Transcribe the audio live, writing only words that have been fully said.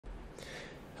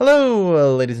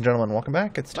Hello, ladies and gentlemen. Welcome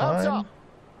back. It's time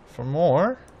for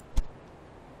more.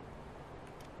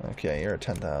 Okay, you're at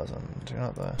 10,000. You're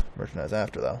not the merchandise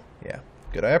after, though. Yeah,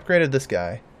 good. I upgraded this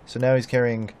guy, so now he's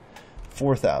carrying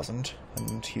 4,000,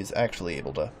 and he's actually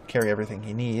able to carry everything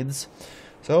he needs.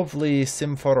 So hopefully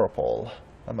Simferopol,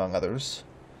 among others,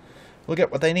 will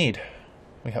get what they need.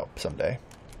 We hope someday.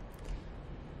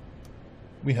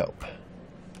 We hope.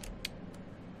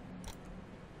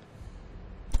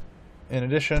 In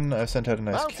addition, I've sent out a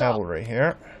nice cavalry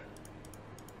here.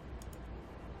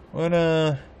 I'm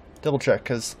gonna double check,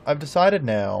 because I've decided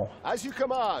now as you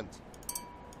command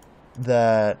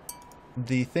that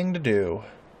the thing to do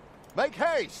make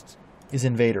haste is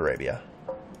invade Arabia.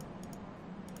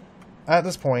 At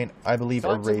this point, I believe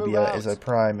Arabia is a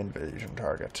prime invasion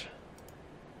target.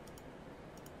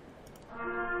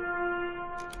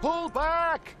 Pull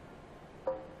back.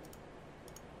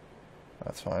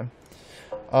 That's fine.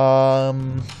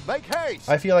 Make haste.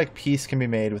 I feel like peace can be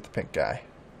made with the pink guy.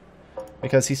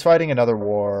 Because he's fighting another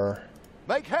war.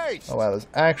 Make haste. Oh wow, there's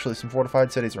actually some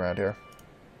fortified cities around here.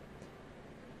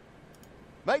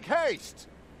 Make haste.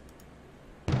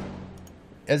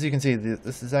 As you can see,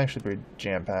 this is actually pretty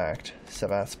jam-packed.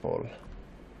 Sevastopol.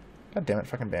 God damn it,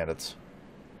 fucking bandits.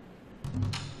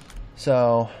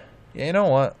 So, yeah, you know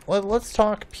what? Let's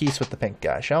talk peace with the pink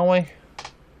guy, shall we?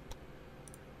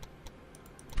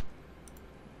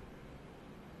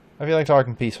 I feel like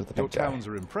talking peace with the pink guy. Your towns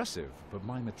are impressive, but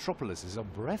my metropolises are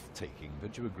breathtaking.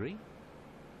 Don't you agree?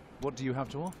 What do you have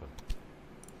to offer?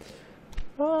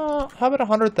 How about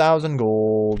 100,000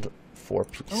 gold for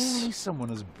peace? Only someone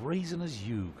as brazen as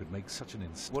you could make such an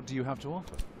What do you have to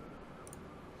offer?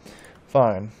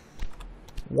 Fine.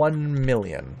 1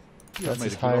 million. That's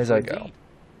as high as I go.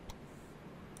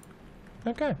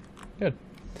 Okay, good.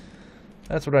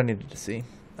 That's what I needed to see.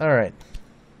 Alright.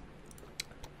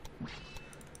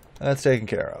 That's taken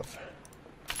care of.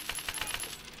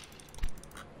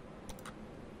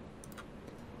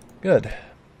 Good.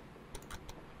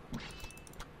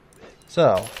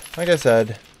 So, like I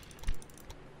said,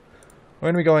 we're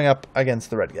going to be going up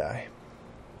against the red guy.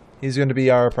 He's going to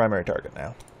be our primary target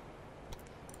now.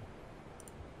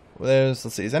 Let's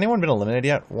see, has anyone been eliminated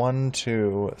yet? 1,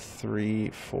 2, 3,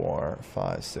 4,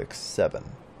 5, 6, 7.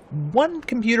 One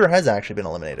computer has actually been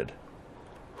eliminated.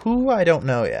 Who, I don't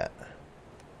know yet.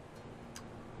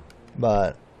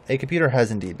 But a computer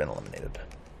has indeed been eliminated.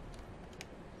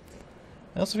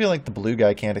 I also feel like the blue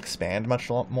guy can't expand much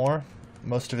more.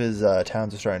 Most of his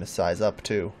towns are starting to size up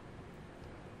too.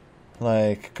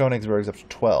 Like Königsberg's up to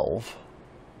 12.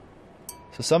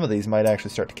 So some of these might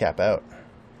actually start to cap out.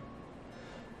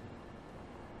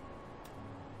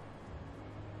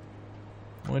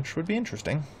 Which would be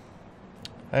interesting.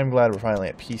 I'm glad we're finally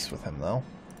at peace with him though.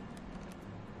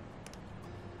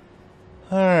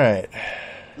 Alright.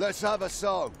 Let's have a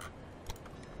song.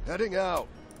 Heading out.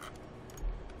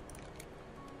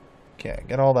 Okay,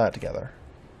 get all that together.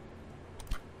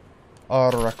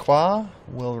 Araqua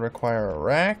will require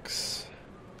racks.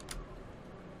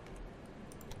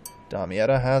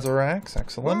 Damietta has a racks.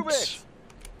 Excellent.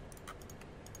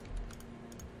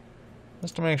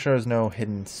 Just to make sure there's no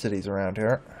hidden cities around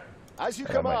here. As you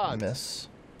that command. I might miss.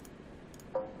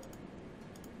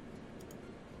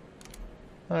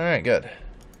 Alright, good.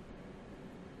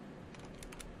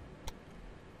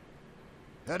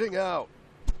 Heading out.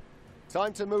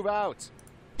 Time to move out.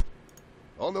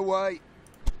 On the way.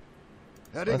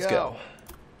 Heading Let's out. go.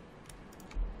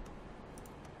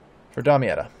 For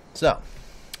Damietta. So,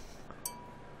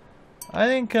 I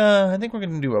think we're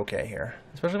gonna do okay here.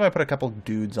 Especially if I put a couple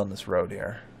dudes on this road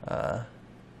here.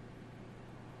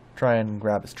 Try and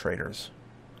grab his traders.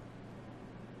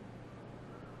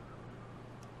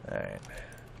 Alright.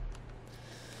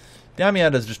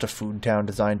 Damietta is just a food town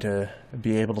designed to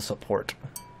be able to support,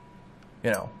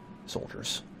 you know,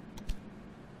 soldiers.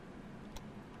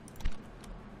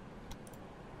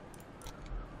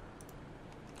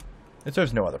 It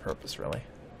serves no other purpose, really.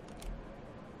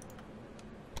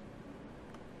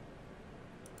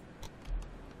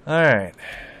 Alright.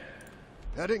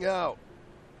 Heading out.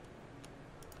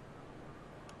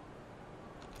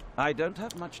 I don't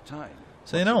have much time.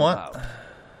 So you know what?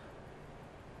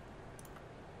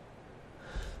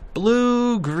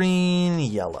 Blue, green,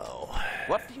 yellow.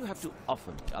 What do you have to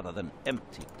offer me other than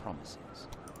empty promises?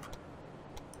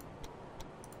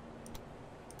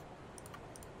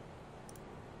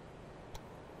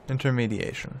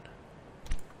 Intermediation.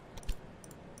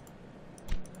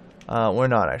 We're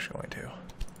not actually going to.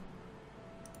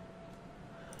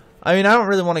 I mean, I don't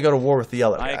really want to go to war with the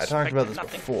other guy. I talked about this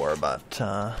before, but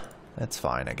that's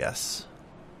fine, I guess.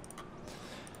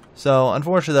 So,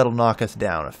 unfortunately, that'll knock us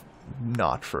down a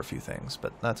notch for a few things,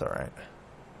 but that's alright.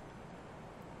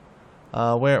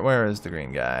 Where is the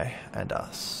green guy? And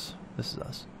us. This is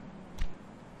us.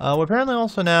 We're apparently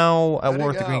also now at war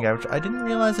with the green guy, which I didn't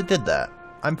realize it did that.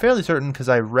 I'm fairly certain, because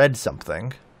I read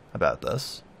something about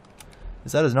this,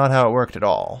 is that is not how it worked at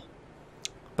all.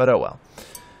 But oh well.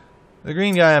 The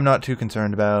green guy I'm not too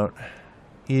concerned about.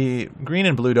 Green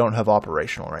and blue don't have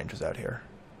operational ranges out here.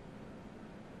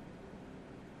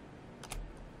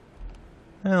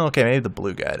 Well, okay, maybe the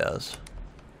blue guy does.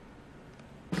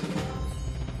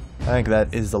 I think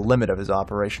that is the limit of his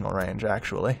operational range,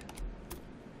 actually.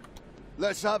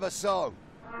 Let's have a song.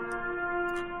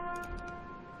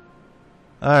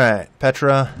 Alright,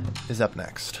 Petra is up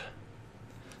next.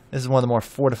 This is one of the more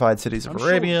fortified cities of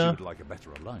Arabia, Sure like a better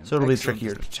alliance. so it'll be Excellent.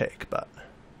 trickier to take, but...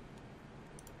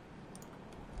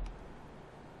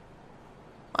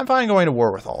 I'm fine going to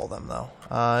war with all of them, though.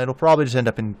 It'll probably just end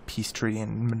up in peace treaty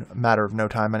in a matter of no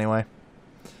time anyway.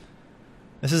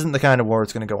 This isn't the kind of war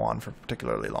that's going to go on for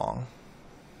particularly long.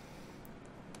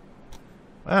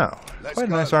 Wow, quite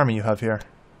a nice army you have here.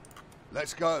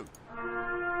 Let's go.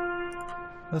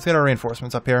 Let's get our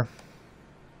reinforcements up here.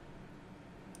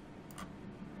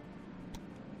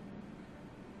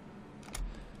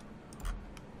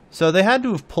 So they had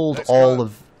to have pulled Let's all go.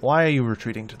 of... Why are you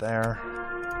retreating to there?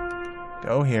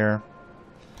 Go here.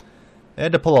 They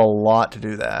had to pull a lot to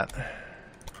do that.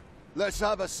 Let's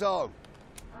have a song.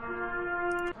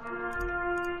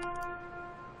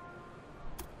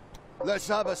 Let's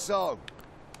have a song.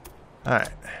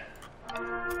 Alright.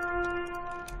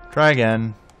 Try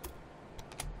again.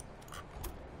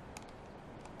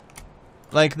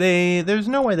 Like, there's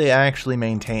no way they actually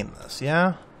maintain this,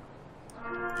 yeah?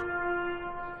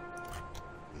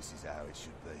 This is how it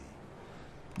should be.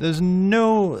 There's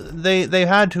no... They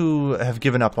had to have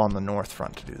given up on the north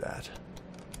front to do that.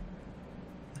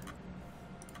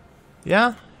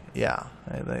 Yeah? Yeah.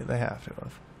 They have to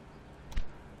have.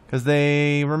 Because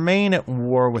they remain at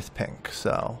war with Pink,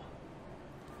 so...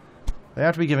 They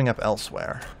have to be giving up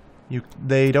elsewhere.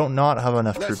 They don't not have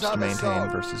enough troops to maintain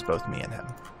versus both me and him.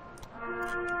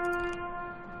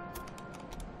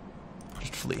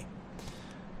 Just flee.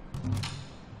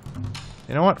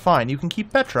 You know what? Fine. You can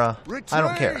keep Petra. Retreat! I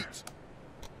don't care.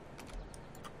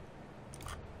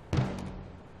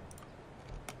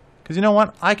 Because you know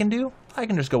what I can do? I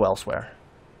can just go elsewhere.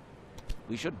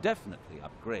 We should definitely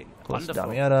upgrade. Close to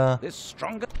Wonderful. Damietta. This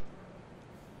stronger.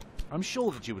 I'm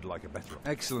sure that you would like a better.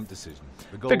 Excellent decision.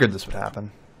 The goal Figured is this would happen.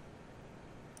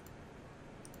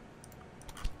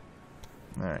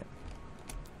 Alright.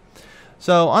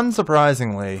 So,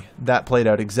 unsurprisingly, that played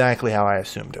out exactly how I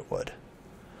assumed it would.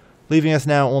 Leaving us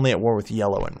now only at war with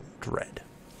yellow and red.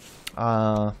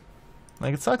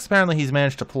 Like, it sucks apparently he's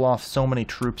managed to pull off so many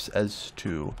troops as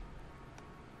to...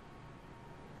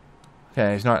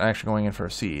 Okay, he's not actually going in for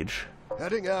a siege.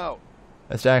 Heading out.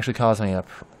 That's actually causing me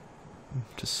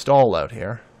to stall out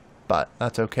here, but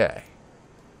that's okay.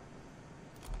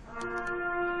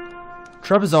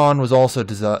 Trebizond was also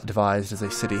devised as a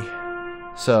city,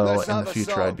 so Let's in have the a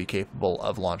future song. I'd be capable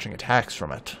of launching attacks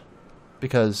from it,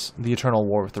 because the eternal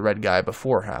war with the red guy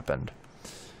before happened.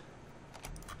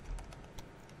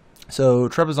 So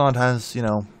Trebizond has, you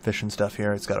know, fish and stuff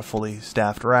here. It's got a fully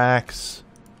staffed racks,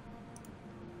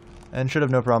 and should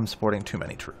have no problem supporting too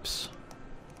many troops.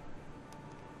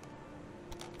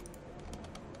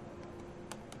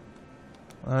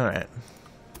 Alright.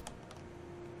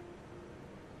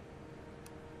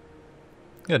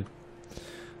 Good.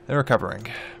 They're recovering.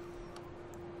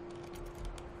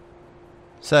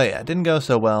 So yeah, it didn't go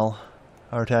so well,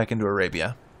 our attack into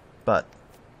Arabia, but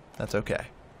that's okay.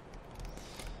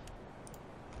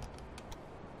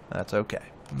 That's okay.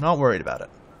 I'm not worried about it.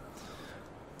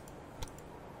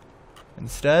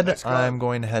 Instead, Let's go. I'm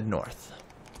going to head north.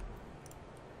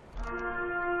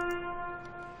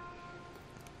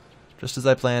 Just as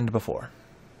I planned before.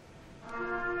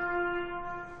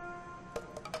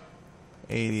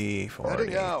 80, 40,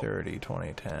 Heading out. 30,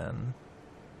 20, 10.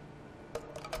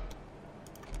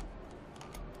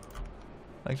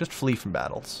 Like, just flee from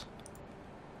battles.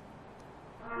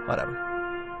 Whatever.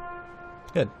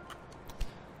 Good.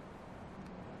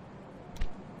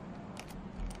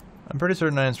 I'm pretty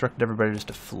certain I instructed everybody just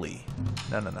to flee.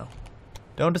 No, no, no.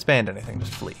 Don't disband anything,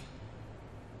 just flee.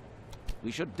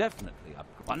 We should definitely upgrade.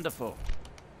 Wonderful.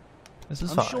 This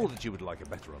is I'm fine. sure that you would like a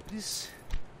better. This.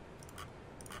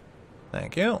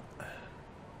 Thank you.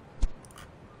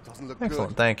 Doesn't look Excellent,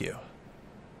 good. thank you.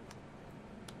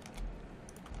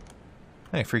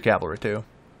 Hey, free cavalry too.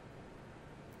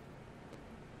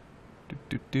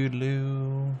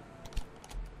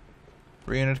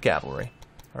 Free unit cavalry.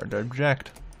 Hard to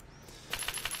object.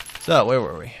 So, where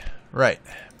were we? Right.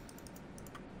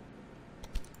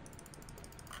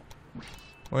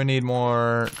 We need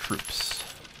more troops.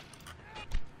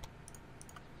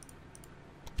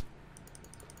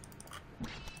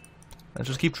 Let's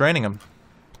just keep training them.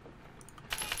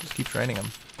 Just keep training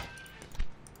them.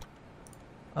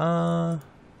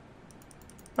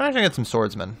 Might actually get some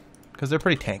swordsmen, because they're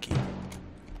pretty tanky.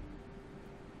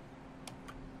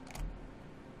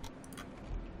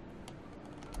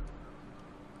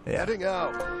 Yeah. Heading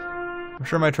out. I'm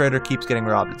sure my trader keeps getting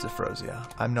robbed at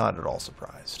Zefrosia. I'm not at all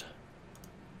surprised.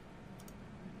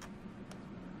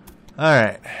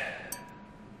 Alright.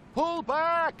 Pull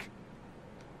back!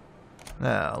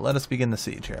 Now, let us begin the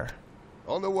siege here.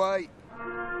 On the way.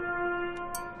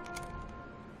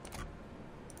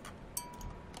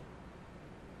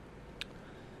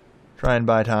 Try and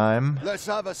buy time. Let's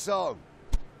have a song.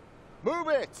 Move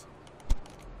it!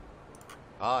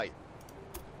 Aye.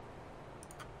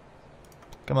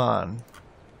 Come on.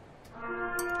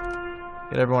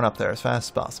 Get everyone up there as fast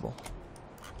as possible.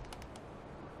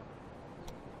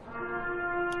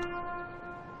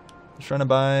 Just trying to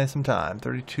buy some time.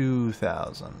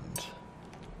 32,000.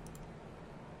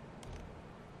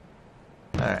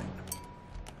 Alright.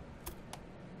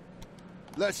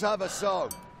 Let's have a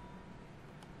song.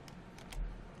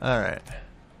 Alright.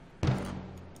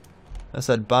 I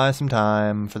said buy some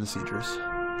time for the siegers.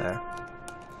 There.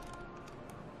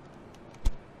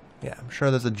 Yeah, I'm sure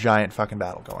there's a giant fucking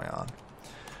battle going on.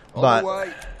 On the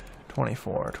way.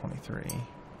 24, 23.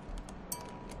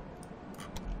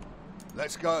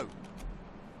 Let's go.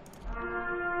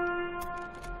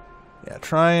 Yeah,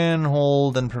 try and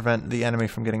hold and prevent the enemy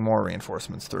from getting more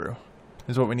reinforcements through.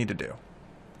 Is what we need to do.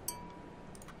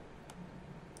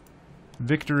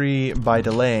 Victory by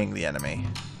delaying the enemy.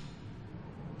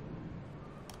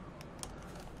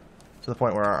 To the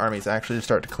point where our armies actually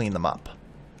start to clean them up.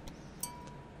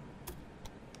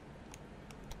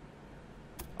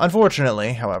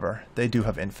 Unfortunately, however, they do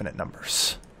have infinite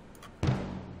numbers.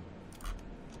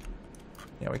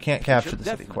 Yeah, we can't capture the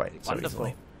city quite so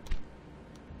easily.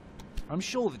 I'm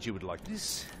sure that you would like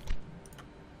this.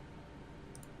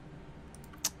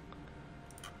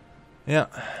 Yeah.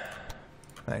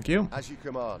 Thank you. As you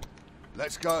command.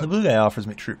 Let's go. The blue guy offers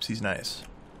me troops. He's nice.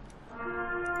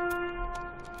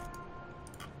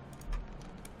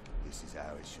 This is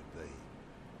how it should be.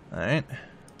 Alright.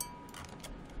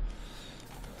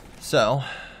 So,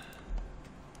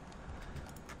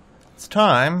 it's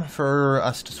time for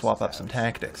us to swap up some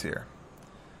tactics here.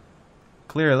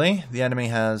 Clearly, the enemy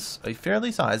has a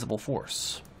fairly sizable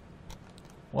force.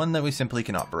 One that we simply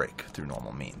cannot break through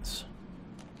normal means.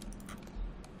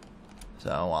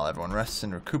 So, while everyone rests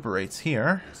and recuperates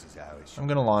here, I'm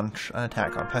going to launch an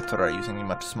attack on Petra using a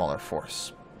much smaller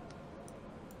force.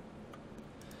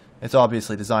 It's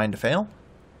obviously designed to fail.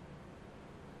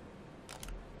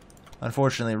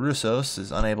 Unfortunately, Russos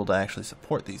is unable to actually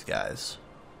support these guys.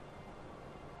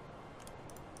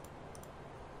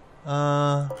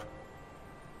 The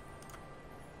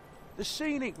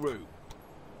scenic route.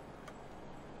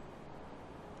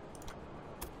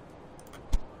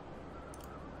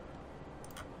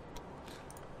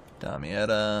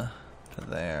 Damietta to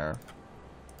there.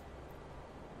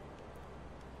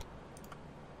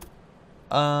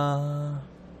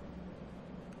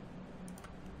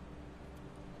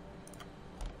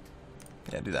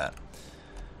 Yeah, do that.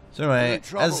 So anyway,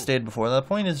 as stated before, the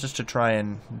point is just to try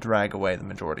and drag away the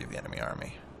majority of the enemy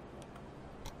army.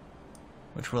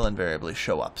 Which will invariably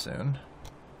show up soon.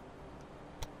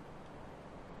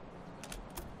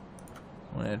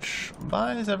 Which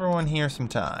buys everyone here some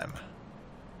time.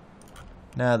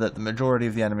 Now that the majority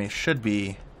of the enemy should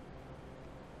be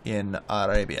in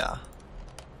Arabia.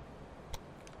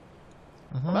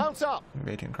 Mount up!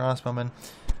 18 crossbowmen.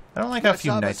 I don't like how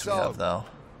few knights we have, though.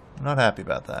 I'm not happy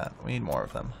about that. We need more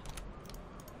of them.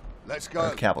 Let's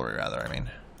go. Or cavalry, rather, I mean.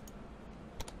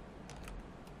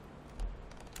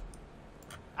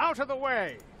 Out of the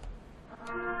way!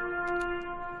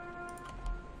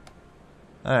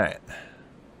 Alright.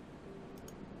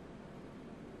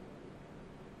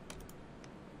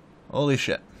 Holy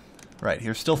shit. Right,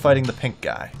 you're still fighting the pink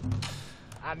guy.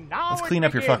 And now Let's clean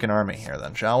up your fucking army here,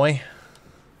 then, shall we?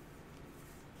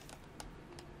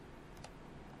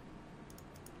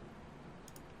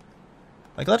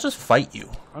 Like, let's just fight you.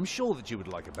 I'm sure that you would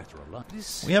like a better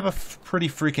alliance. We have a pretty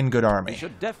freaking good army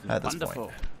Should definitely at this wonderful.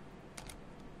 point.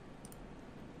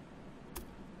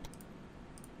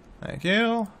 Thank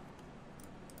you.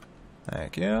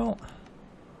 Thank you.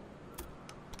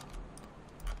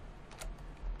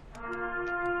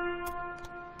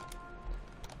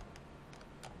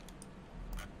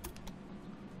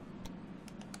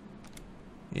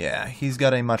 Yeah, he's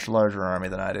got a much larger army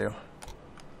than I do.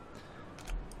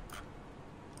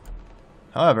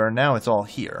 However, now it's all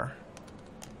here.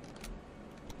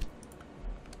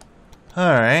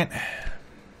 Alright.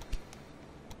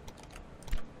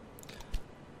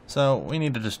 So, we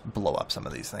need to just blow up some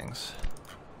of these things.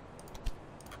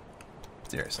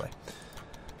 Seriously.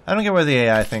 I don't get why the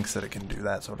AI thinks that it can do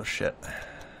that sort of shit.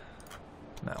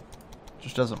 No. It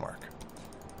just doesn't work.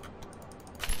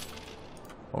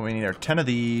 What we need are 10 of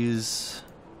these.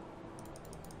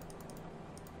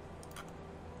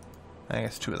 I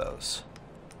guess 2 of those.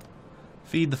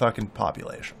 Feed the fucking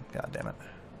population. God damn it.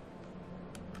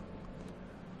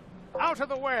 Out of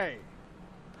the way!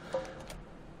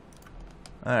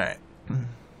 Alright.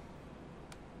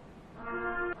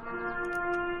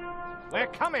 We're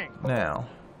coming! Now.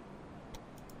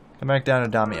 Come back down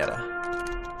to Damietta.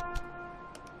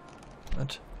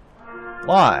 What?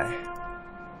 Why?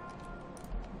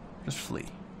 Just flee.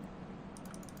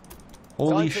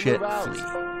 Holy Time to shit, move out. flee.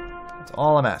 That's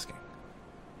all I'm asking.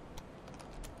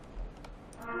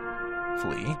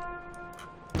 Flee.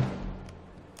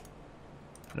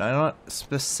 Did I not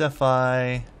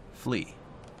specify flee?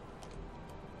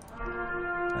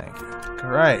 Thank you.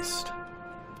 Christ.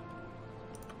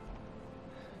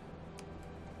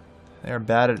 They are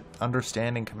bad at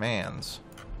understanding commands.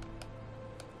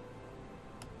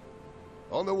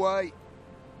 On the way.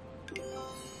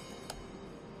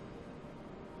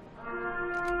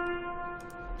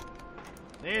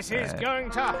 This is going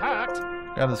to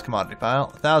hurt! Grab this commodity pile.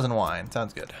 1,000 wine.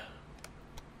 Sounds good.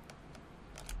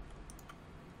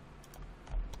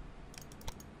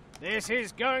 This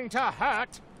is going to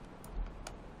hurt!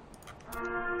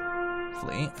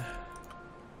 Fleet.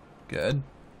 Good.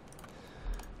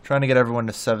 Trying to get everyone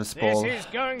to Sevastopol. This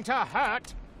is going to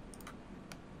hurt!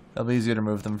 It'll be easier to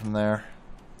move them from there.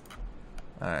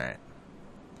 Alright.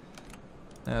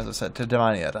 As I said, to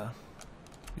Damietta.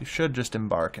 You should just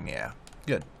embark, and yeah.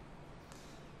 Good.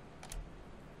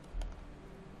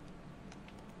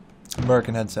 Embark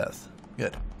and head south.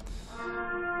 Good.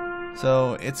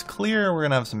 So, it's clear we're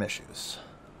going to have some issues.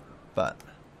 But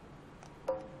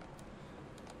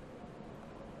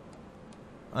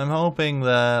I'm hoping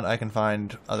that I can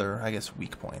find other, I guess,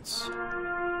 weak points.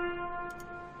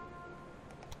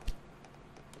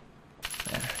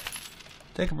 There.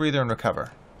 Take a breather and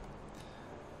recover.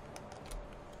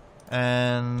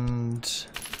 And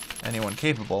anyone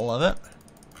capable of it.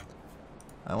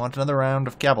 I want another round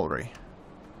of cavalry.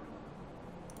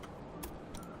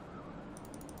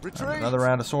 Retreat. And another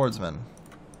round of swordsmen.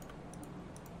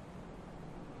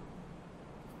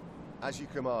 As you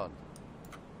command.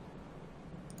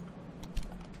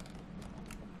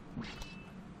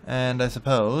 And I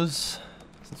suppose,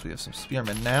 since we have some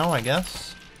spearmen now, I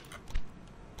guess,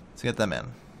 let's get them in.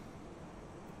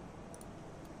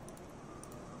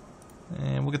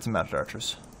 And we'll get some mounted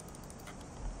archers.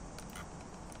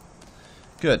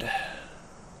 Good.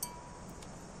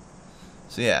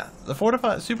 So yeah,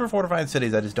 the super fortified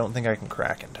cities I just don't think I can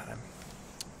crack in time.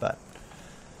 But,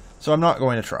 so I'm not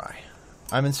going to try.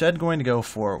 I'm instead going to go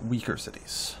for weaker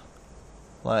cities.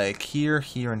 Like here,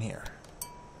 here, and here.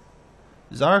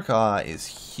 Zarqa is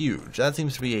huge. That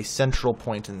seems to be a central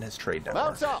point in his trade network.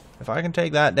 Mount up. If I can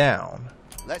take that down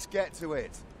Let's get to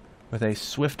it. with a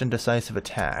swift and decisive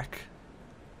attack,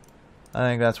 I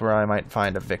think that's where I might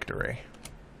find a victory.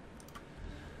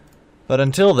 But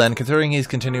until then, considering he's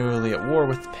continually at war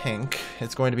with Pink,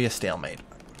 it's going to be a stalemate.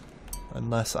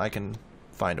 Unless I can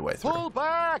find a way through. Pull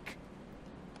back.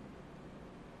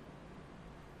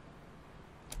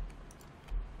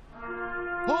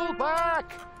 Pull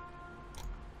back.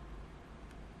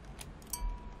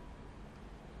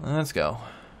 Let's go.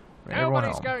 Bring everyone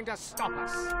Nobody's home. going to stop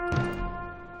us!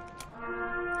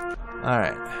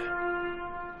 Alright.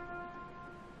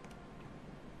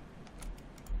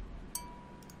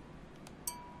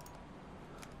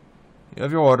 You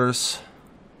have your orders.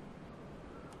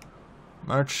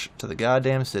 March to the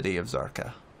goddamn city of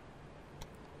Zarqa.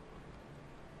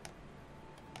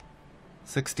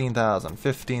 16,000,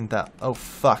 15,000. Oh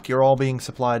fuck, you're all being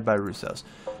supplied by Russos.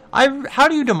 How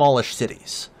do you demolish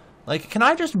cities? Like, can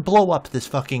I just blow up this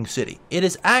fucking city? It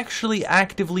is actually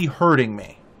actively hurting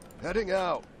me. Heading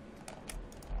out.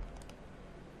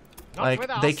 Not Like, with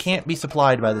us. they can't be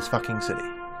supplied by this fucking city.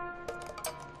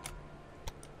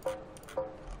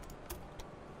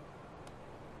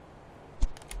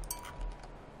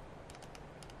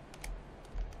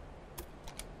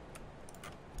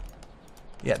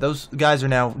 Yeah, those guys are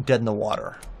now dead in the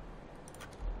water.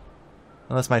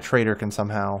 Unless my trader can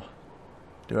somehow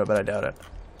do it, but I doubt it.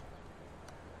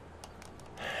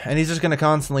 And he's just going to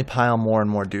constantly pile more and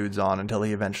more dudes on until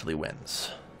he eventually wins.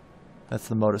 That's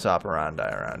the modus operandi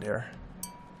around here.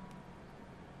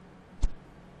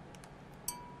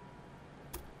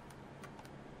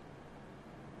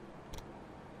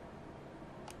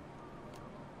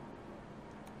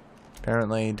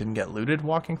 Apparently didn't get looted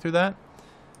walking through that.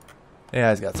 Yeah,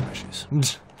 he's got some issues.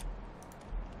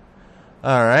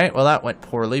 Alright, well that went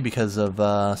poorly because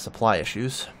of supply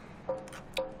issues.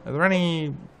 Are there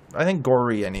any... I think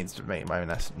Goria needs to make my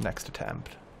next attempt.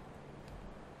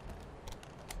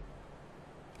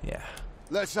 Yeah.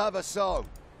 Let's have a song.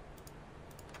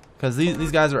 Because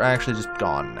these guys are actually just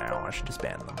gone now. I should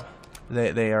disband them.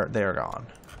 They are gone.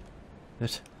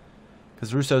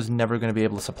 Because Russo's never going to be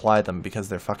able to supply them because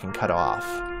they're fucking cut off.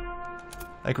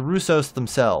 Like, Russos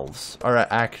themselves are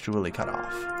actually cut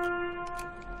off.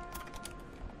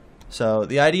 So,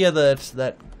 the idea that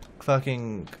that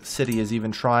fucking city is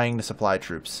even trying to supply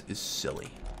troops is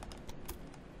silly.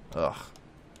 Ugh.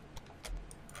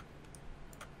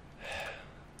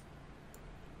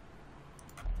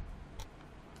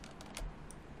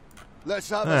 Let's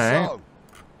have All a right. song.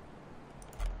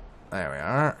 There we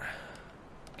are.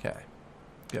 Okay.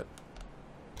 Good.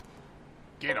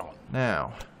 Get on.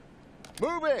 Now.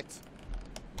 Move it.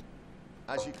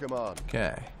 As you command.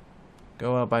 Okay.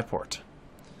 Go out by port.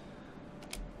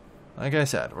 Like I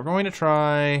said, we're going to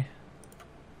try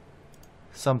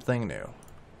something new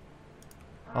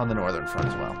on the northern front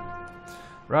as well.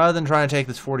 Rather than trying to take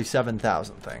this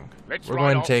 47,000 thing, Let's we're ride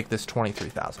going off. to take this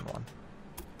 23,000 one.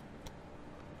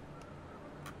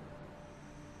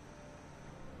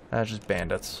 That's just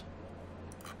bandits.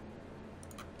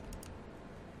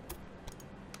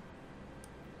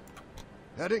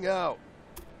 Heading out.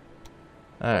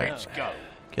 Alright. Let's go.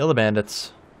 Kill the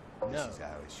bandits. This is how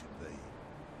it should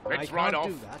be. Let's ride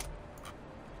off.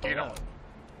 Get on.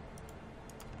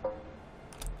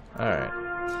 Alright.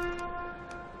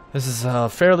 This is a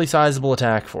fairly sizable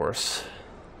attack force.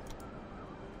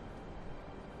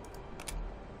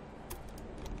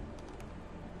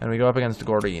 And we go up against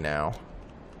Gordy now.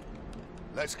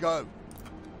 Let's go.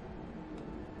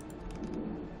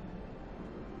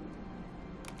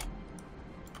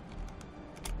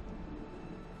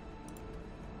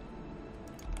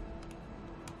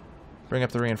 Bring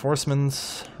up the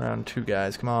reinforcements. Around 2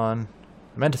 guys, come on.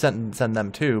 I meant to send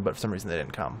them 2, but for some reason they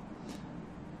didn't come.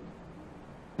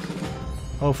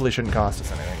 Hopefully shouldn't cost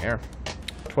us anything here.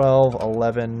 12,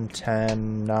 11,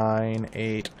 10, 9,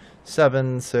 8,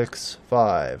 7, 6,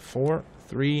 5, 4,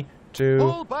 3, 2,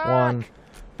 Pull back! 1.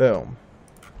 Boom.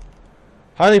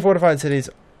 Highly fortified cities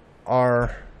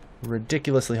are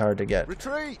ridiculously hard to get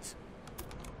Retreat.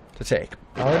 to take.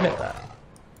 I'll admit that.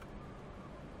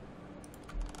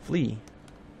 Flee.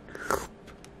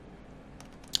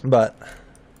 But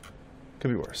could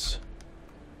be worse.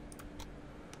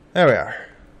 There we are.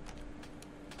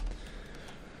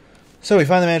 So we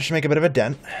finally managed to make a bit of a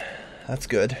dent. That's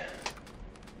good.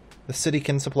 The city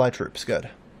can supply troops. Good.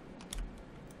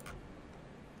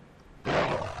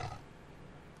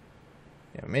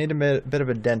 Yeah, made a bit of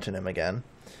a dent in him again.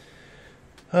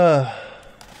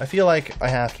 I feel like I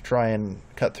have to try and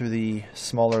cut through the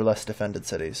smaller, less defended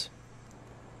cities.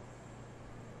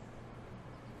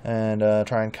 And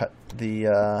try and cut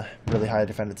the really high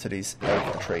defended cities out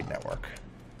of the trade network.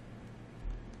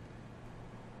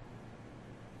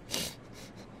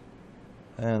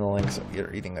 And the Lynx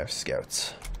are eating their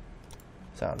scouts.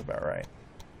 Sounds about right.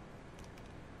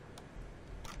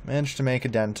 Managed to make a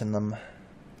dent in them.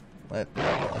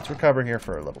 Let's recover here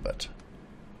for a little bit.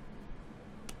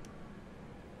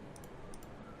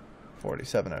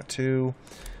 4702.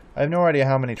 I have no idea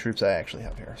how many troops I actually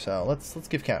have here, so let's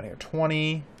give count here.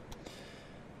 20,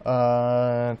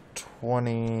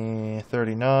 20,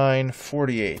 39,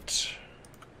 48.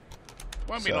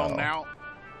 Won't be So- long now.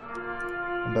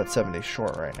 I'm about 70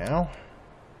 short right now.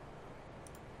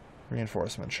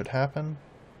 Reinforcement should happen.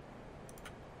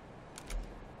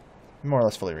 More or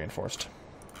less fully reinforced.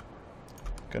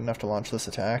 Good enough to launch this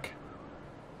attack.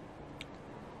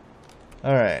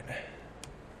 Alright.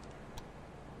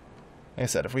 Like I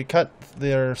said, if we cut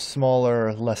their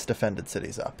smaller, less defended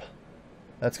cities up,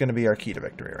 that's going to be our key to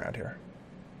victory around here.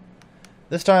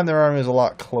 This time their army is a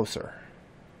lot closer.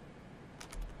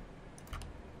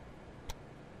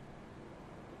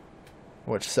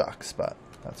 Which sucks, but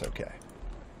that's okay.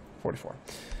 44.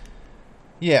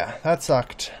 Yeah, that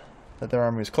sucked. That their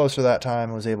army was closer that time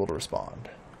and was able to respond.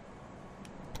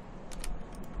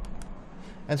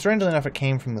 And strangely enough, it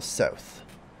came from the south.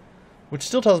 Which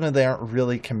still tells me they aren't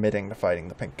really committing to fighting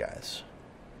the pink guys.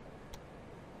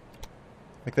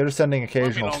 Like, they're just sending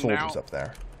occasional long soldiers now. up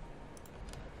there.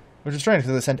 Which is strange,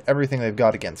 because they send everything they've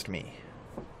got against me.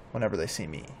 Whenever they see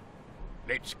me.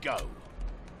 Let's go.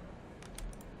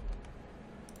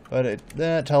 But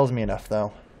that tells me enough,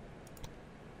 though.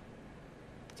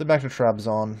 So back to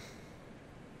Trabzon.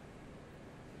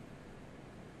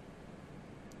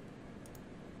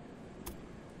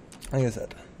 Like I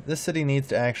said, this city needs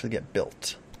to actually get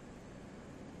built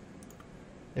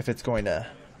if it's going to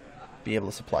be able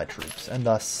to supply troops, and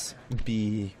thus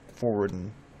be forward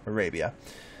in Arabia.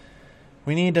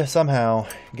 We need to somehow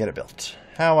get it built.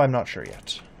 How, I'm not sure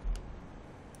yet.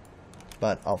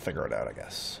 But I'll figure it out, I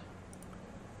guess.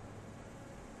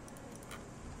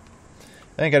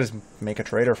 I think I just make a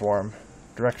trader for him.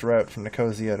 Direct route from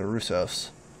Nicosia to Russos.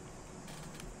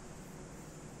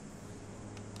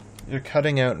 You're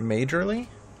cutting out majorly?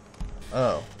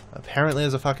 Oh. Apparently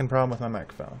there's a fucking problem with my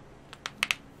microphone.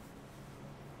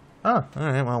 Oh,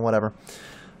 alright, well, whatever.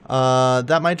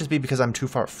 That might just be because I'm too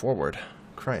far forward.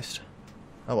 Christ.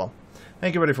 Oh well.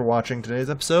 Thank you everybody for watching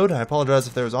today's episode. I apologize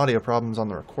if there was audio problems on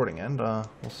the recording end. We'll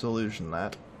solution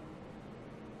that.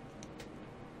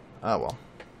 Oh well.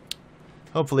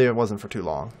 Hopefully it wasn't for too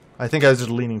long. I think I was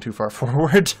just leaning too far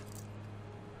forward.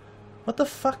 What the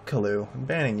fuck, Kalu? I'm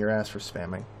banning your ass for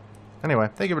spamming. Anyway,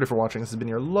 thank you everybody for watching. This has been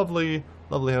your lovely,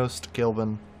 lovely host,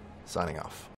 Calvin, signing off.